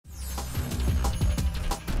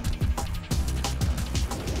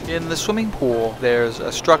In the swimming pool, there's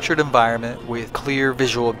a structured environment with clear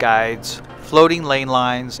visual guides. Floating lane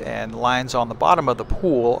lines and lines on the bottom of the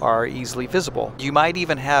pool are easily visible. You might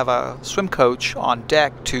even have a swim coach on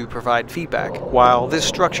deck to provide feedback. While this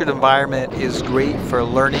structured environment is great for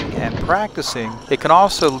learning and practicing, it can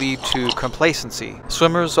also lead to complacency.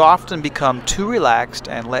 Swimmers often become too relaxed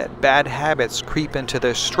and let bad habits creep into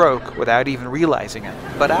their stroke without even realizing it.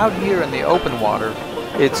 But out here in the open water,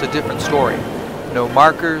 it's a different story. No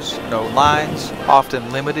markers, no lines,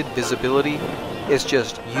 often limited visibility. It's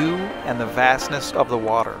just you and the vastness of the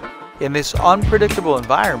water. In this unpredictable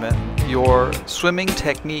environment, your swimming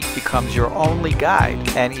technique becomes your only guide,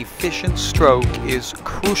 and efficient stroke is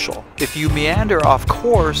crucial. If you meander off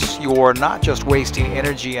course, you're not just wasting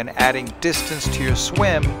energy and adding distance to your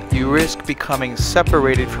swim, you risk becoming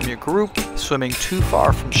separated from your group, swimming too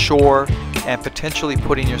far from shore, and potentially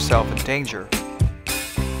putting yourself in danger.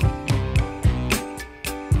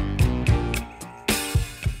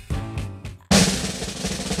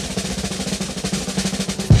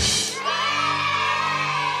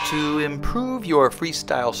 To improve your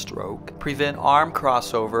freestyle stroke, prevent arm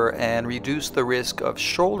crossover, and reduce the risk of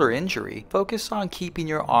shoulder injury, focus on keeping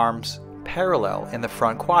your arms parallel in the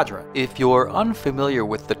front quadrant. If you're unfamiliar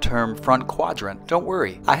with the term front quadrant, don't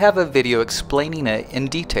worry. I have a video explaining it in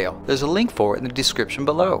detail. There's a link for it in the description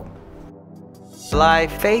below. Lie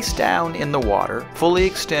face down in the water, fully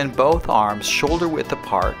extend both arms shoulder width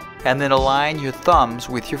apart, and then align your thumbs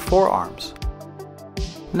with your forearms.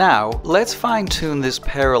 Now, let's fine-tune this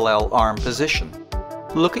parallel arm position.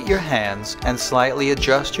 Look at your hands and slightly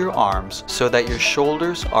adjust your arms so that your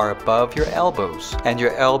shoulders are above your elbows and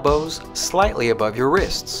your elbows slightly above your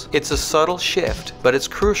wrists. It's a subtle shift, but it's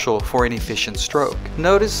crucial for an efficient stroke.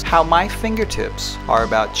 Notice how my fingertips are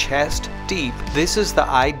about chest deep. This is the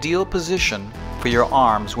ideal position for your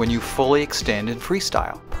arms when you fully extend in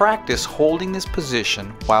freestyle. Practice holding this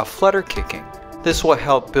position while flutter kicking. This will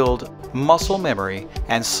help build muscle memory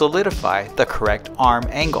and solidify the correct arm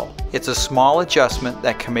angle. It's a small adjustment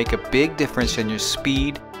that can make a big difference in your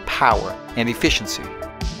speed, power, and efficiency.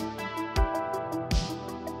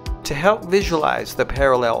 To help visualize the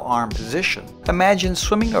parallel arm position, imagine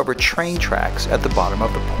swimming over train tracks at the bottom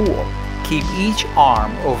of the pool. Keep each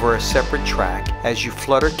arm over a separate track as you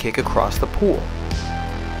flutter kick across the pool.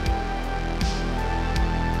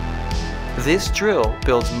 This drill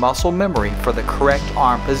builds muscle memory for the correct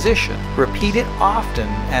arm position. Repeat it often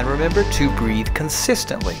and remember to breathe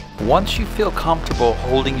consistently. Once you feel comfortable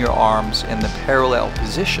holding your arms in the parallel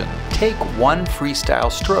position, take one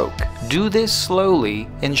freestyle stroke. Do this slowly,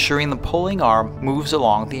 ensuring the pulling arm moves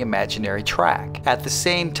along the imaginary track. At the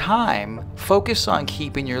same time, focus on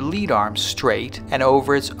keeping your lead arm straight and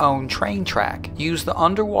over its own train track. Use the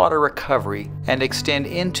underwater recovery and extend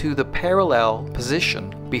into the parallel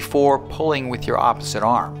position before pulling with your opposite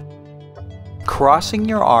arm. Crossing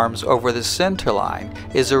your arms over the center line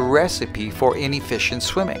is a recipe for inefficient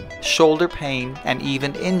swimming, shoulder pain, and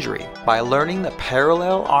even injury. By learning the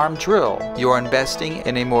parallel arm drill, you're investing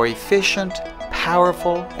in a more efficient,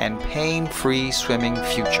 powerful, and pain-free swimming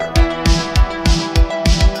future.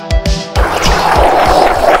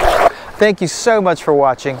 Thank you so much for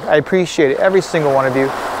watching. I appreciate it, every single one of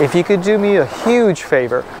you. If you could do me a huge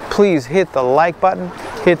favor, please hit the like button,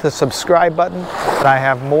 hit the subscribe button, and I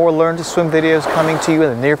have more Learn to Swim videos coming to you in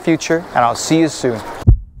the near future, and I'll see you soon.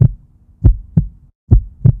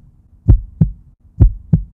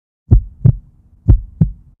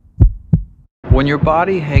 When your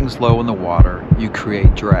body hangs low in the water, you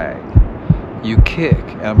create drag. You kick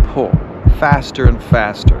and pull faster and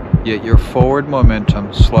faster, yet your forward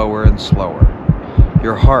momentum slower and slower.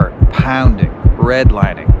 Your heart pounding,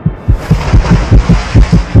 redlining.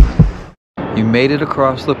 You made it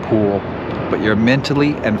across the pool, but you're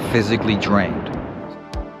mentally and physically drained.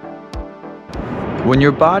 When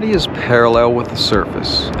your body is parallel with the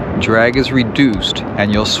surface, drag is reduced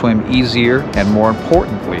and you'll swim easier and, more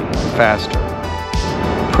importantly, faster.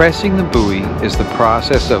 Pressing the buoy is the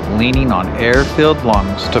process of leaning on air-filled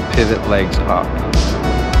lungs to pivot legs up.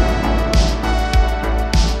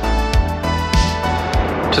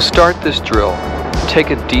 To start this drill, take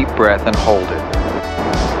a deep breath and hold it.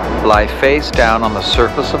 Lie face down on the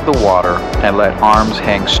surface of the water and let arms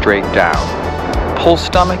hang straight down. Pull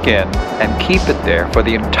stomach in and keep it there for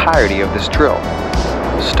the entirety of this drill.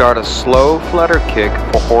 Start a slow flutter kick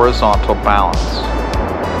for horizontal balance.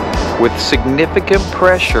 With significant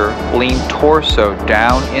pressure, lean torso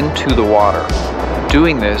down into the water.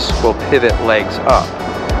 Doing this will pivot legs up.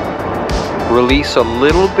 Release a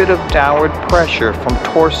little bit of downward pressure from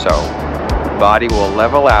torso. Body will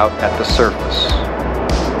level out at the surface.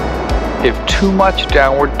 If too much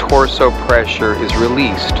downward torso pressure is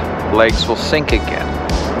released, legs will sink again.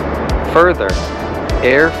 Further,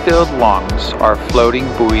 air-filled lungs are floating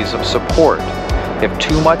buoys of support. If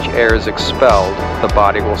too much air is expelled, the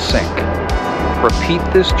body will sink. Repeat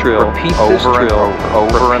this drill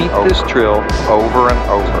over and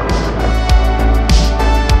over.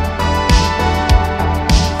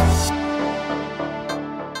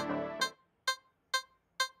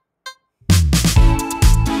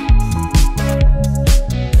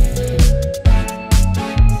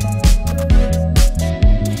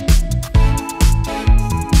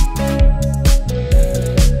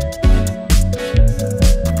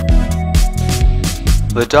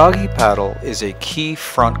 The doggy paddle is a key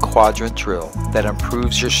front quadrant drill that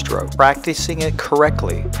improves your stroke. Practicing it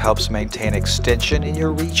correctly helps maintain extension in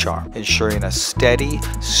your reach arm, ensuring a steady,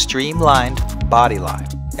 streamlined body line,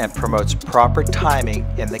 and promotes proper timing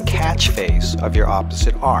in the catch phase of your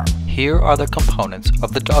opposite arm. Here are the components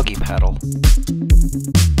of the doggy paddle.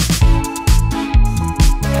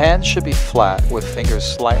 Hands should be flat with fingers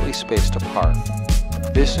slightly spaced apart.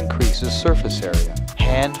 This increases surface area.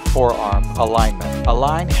 Hand-forearm alignment.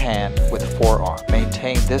 Align hand with forearm.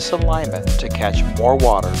 Maintain this alignment to catch more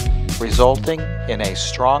water, resulting in a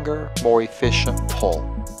stronger, more efficient pull.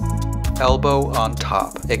 Elbow on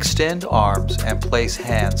top. Extend arms and place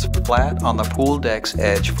hands flat on the pool deck's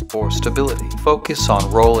edge for stability. Focus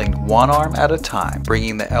on rolling one arm at a time,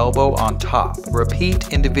 bringing the elbow on top.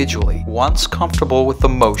 Repeat individually. Once comfortable with the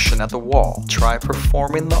motion at the wall, try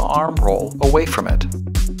performing the arm roll away from it.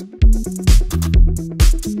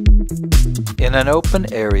 In an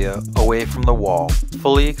open area away from the wall,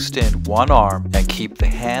 fully extend one arm and keep the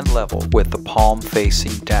hand level with the palm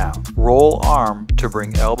facing down. Roll arm to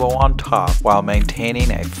bring elbow on top while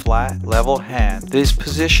maintaining a flat, level hand. This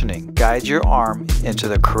positioning guides your arm into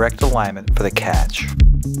the correct alignment for the catch.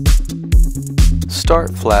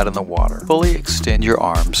 Start flat in the water. Fully extend your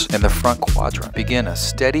arms in the front quadrant. Begin a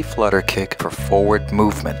steady flutter kick for forward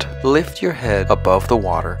movement. Lift your head above the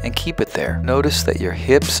water and keep it there. Notice that your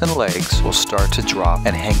hips and legs will start to drop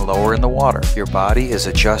and hang lower in the water. Your body is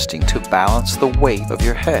adjusting to balance the weight of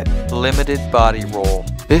your head. Limited body roll.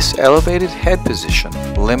 This elevated head position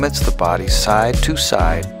limits the body's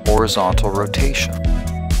side-to-side horizontal rotation.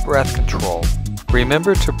 Breath control.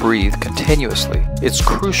 Remember to breathe continuously. It's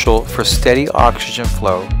crucial for steady oxygen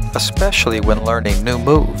flow, especially when learning new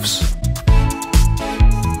moves.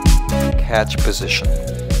 Catch position.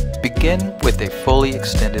 Begin with a fully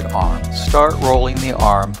extended arm. Start rolling the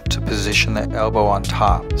arm to position the elbow on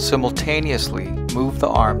top. Simultaneously, move the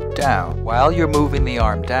arm down. While you're moving the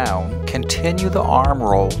arm down, continue the arm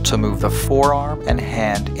roll to move the forearm and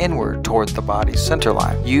hand inward towards the body's center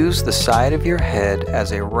line. Use the side of your head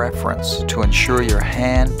as a reference to ensure your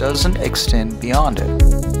hand doesn't extend beyond it.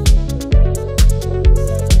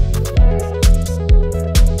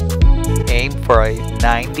 Aim for a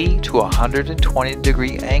 90 to 120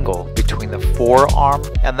 degree angle between the forearm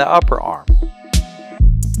and the upper arm.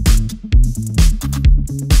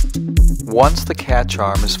 Once the catch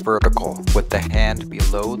arm is vertical with the hand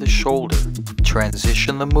below the shoulder,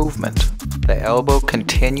 transition the movement. The elbow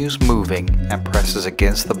continues moving and presses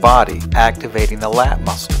against the body, activating the lat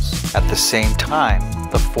muscles. At the same time,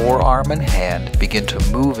 the forearm and hand begin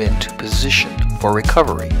to move into position for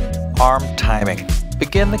recovery. Arm timing.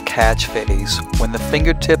 Begin the catch phase when the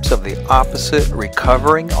fingertips of the opposite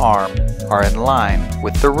recovering arm are in line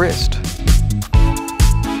with the wrist.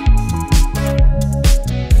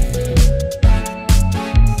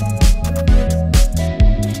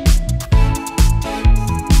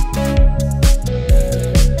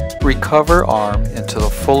 Recover arm into the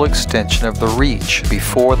full extension of the reach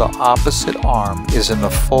before the opposite arm is in the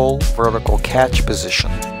full vertical catch position.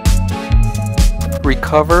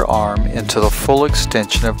 Recover arm into the full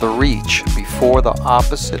extension of the reach before the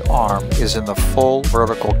opposite arm is in the full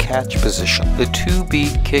vertical catch position. The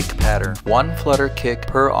 2-beat kick pattern, 1 flutter kick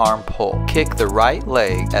per arm pull. Kick the right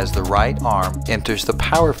leg as the right arm enters the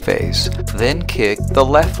power phase, then kick the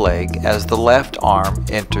left leg as the left arm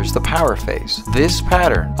enters the power phase. This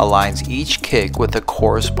pattern aligns each kick with the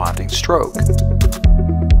corresponding stroke.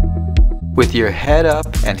 With your head up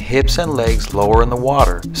and hips and legs lower in the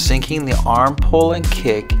water, syncing the arm pull and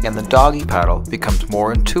kick in the doggy paddle becomes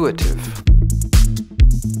more intuitive.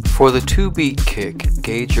 For the 2-beat kick,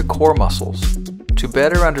 gauge your core muscles. To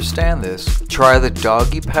better understand this, try the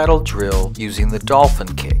doggy paddle drill using the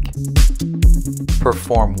dolphin kick.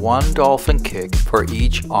 Perform 1 dolphin kick for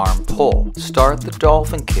each arm pull. Start the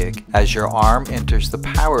dolphin kick as your arm enters the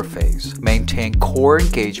power phase. Maintain core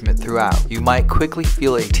engagement throughout. You might quickly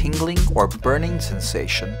feel a tingling or burning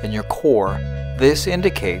sensation in your core. This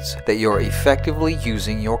indicates that you're effectively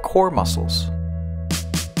using your core muscles.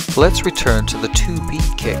 Let's return to the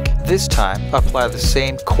 2-beat kick. This time, apply the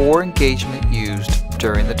same core engagement used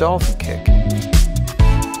during the dolphin kick.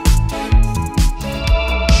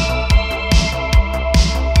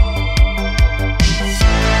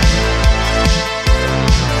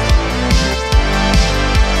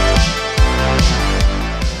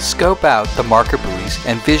 Scope out the marker buoys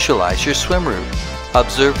and visualize your swim route.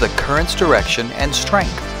 Observe the current's direction and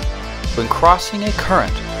strength. When crossing a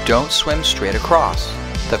current, don't swim straight across.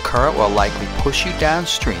 The current will likely push you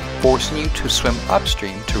downstream, forcing you to swim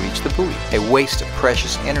upstream to reach the buoy, a waste of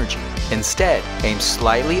precious energy. Instead, aim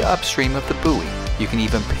slightly upstream of the buoy. You can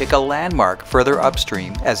even pick a landmark further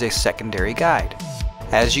upstream as a secondary guide.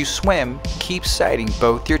 As you swim, keep sighting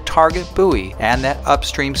both your target buoy and that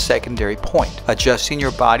upstream secondary point, adjusting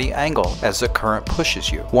your body angle as the current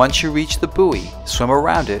pushes you. Once you reach the buoy, swim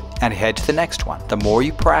around it and head to the next one. The more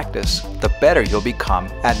you practice, the better you'll become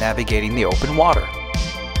at navigating the open water.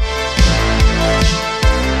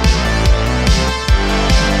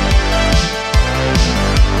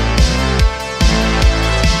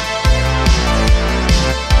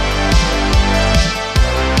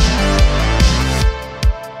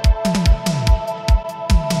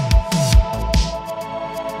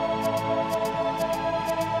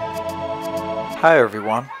 Hi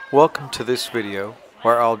everyone, welcome to this video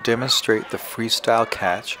where I'll demonstrate the freestyle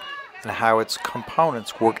catch and how its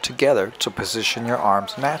components work together to position your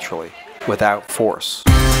arms naturally without force.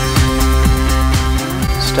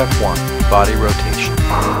 Step 1. Body rotation.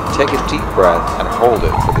 Take a deep breath and hold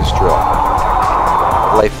it for this drill.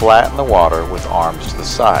 Lay flat in the water with arms to the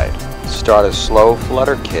side. Start a slow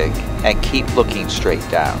flutter kick and keep looking straight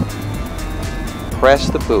down. Press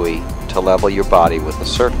the buoy to level your body with the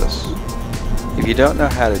surface. If you don't know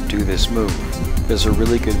how to do this move, there's a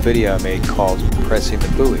really good video I made called Pressing the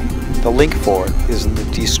Buoy. The link for it is in the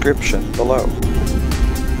description below.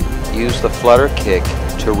 Use the flutter kick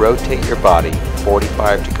to rotate your body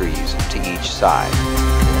 45 degrees to each side.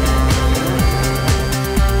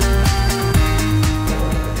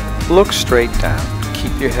 Look straight down,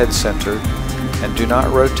 keep your head centered, and do not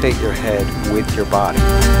rotate your head with your body.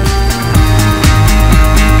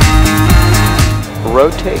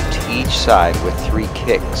 Rotate to each side with 3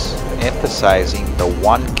 kicks, emphasizing the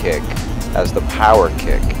one kick as the power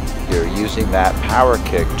kick. You're using that power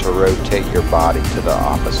kick to rotate your body to the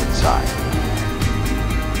opposite side.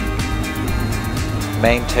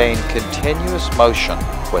 Maintain continuous motion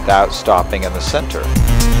without stopping in the center.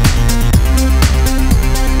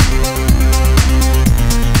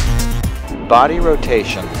 Body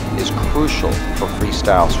rotation is crucial for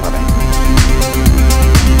freestyle swimming.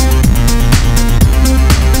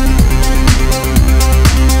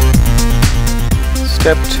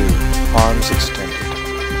 Step 2. Arms extended.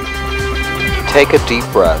 Take a deep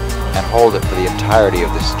breath and hold it for the entirety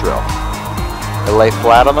of this drill. Lay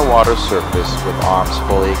flat on the water surface with arms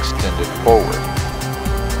fully extended forward.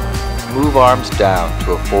 Move arms down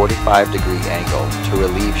to a 45-degree angle to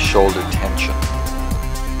relieve shoulder tension.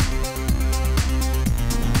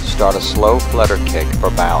 Start a slow flutter kick for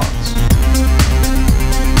balance.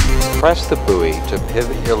 Press the buoy to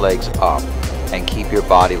pivot your legs up and keep your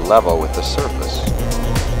body level with the surface.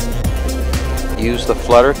 Use the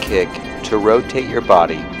flutter kick to rotate your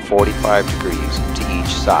body 45 degrees to each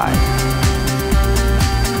side.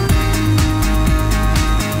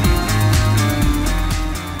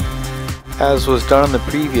 As was done in the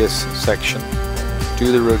previous section,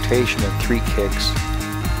 do the rotation in 3 kicks.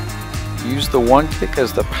 Use the one kick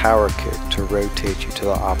as the power kick to rotate you to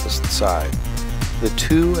the opposite side. The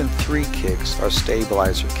 2 and 3 kicks are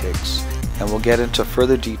stabilizer kicks, and we'll get into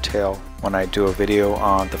further detail when I do a video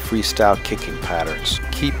on the freestyle kicking patterns.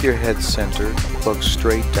 Keep your head centered, look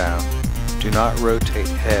straight down, do not rotate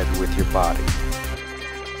head with your body.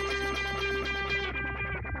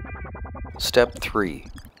 Step 3.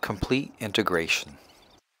 Complete integration.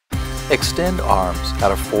 Extend arms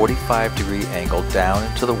at a 45-degree angle down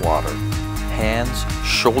into the water, hands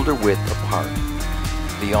shoulder width apart.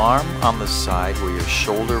 The arm on the side where your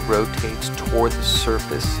shoulder rotates toward the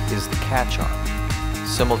surface is the catch arm.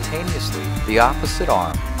 Simultaneously, the opposite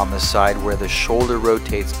arm on the side where the shoulder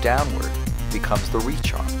rotates downward becomes the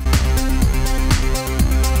reach arm.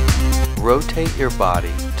 Rotate your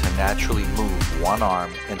body to naturally move one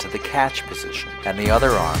arm into the catch position and the other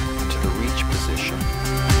arm into the reach position.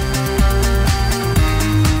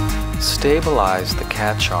 Stabilize the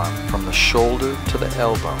catch arm from the shoulder to the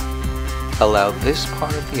elbow. Allow this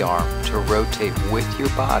part of the arm to rotate with your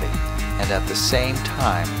body, and at the same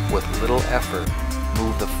time, with little effort,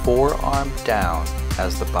 move the forearm down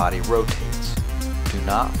as the body rotates. Do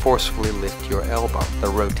not forcefully lift your elbow. The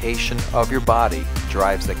rotation of your body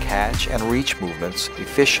drives the catch and reach movements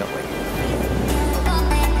efficiently.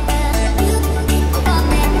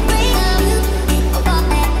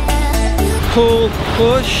 Pull,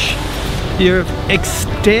 push. You're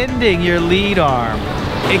extending your lead arm.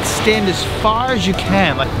 Extend as far as you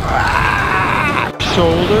can, like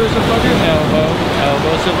shoulders above your elbow,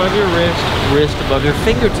 elbows above your wrist, wrist above your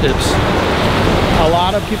fingertips. A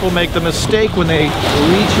lot of people make the mistake when they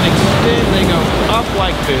reach and extend, they go up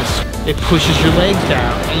like this. It pushes your legs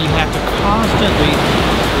down and you have to constantly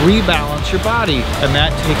rebalance your body, and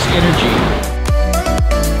that takes energy.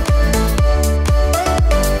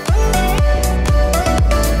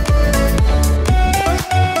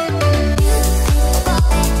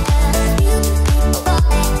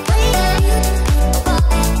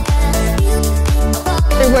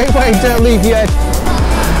 Wait, don't leave yet.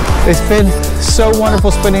 It's been so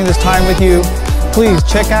wonderful spending this time with you. Please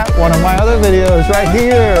check out one of my other videos right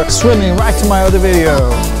here. Swimming right to my other video.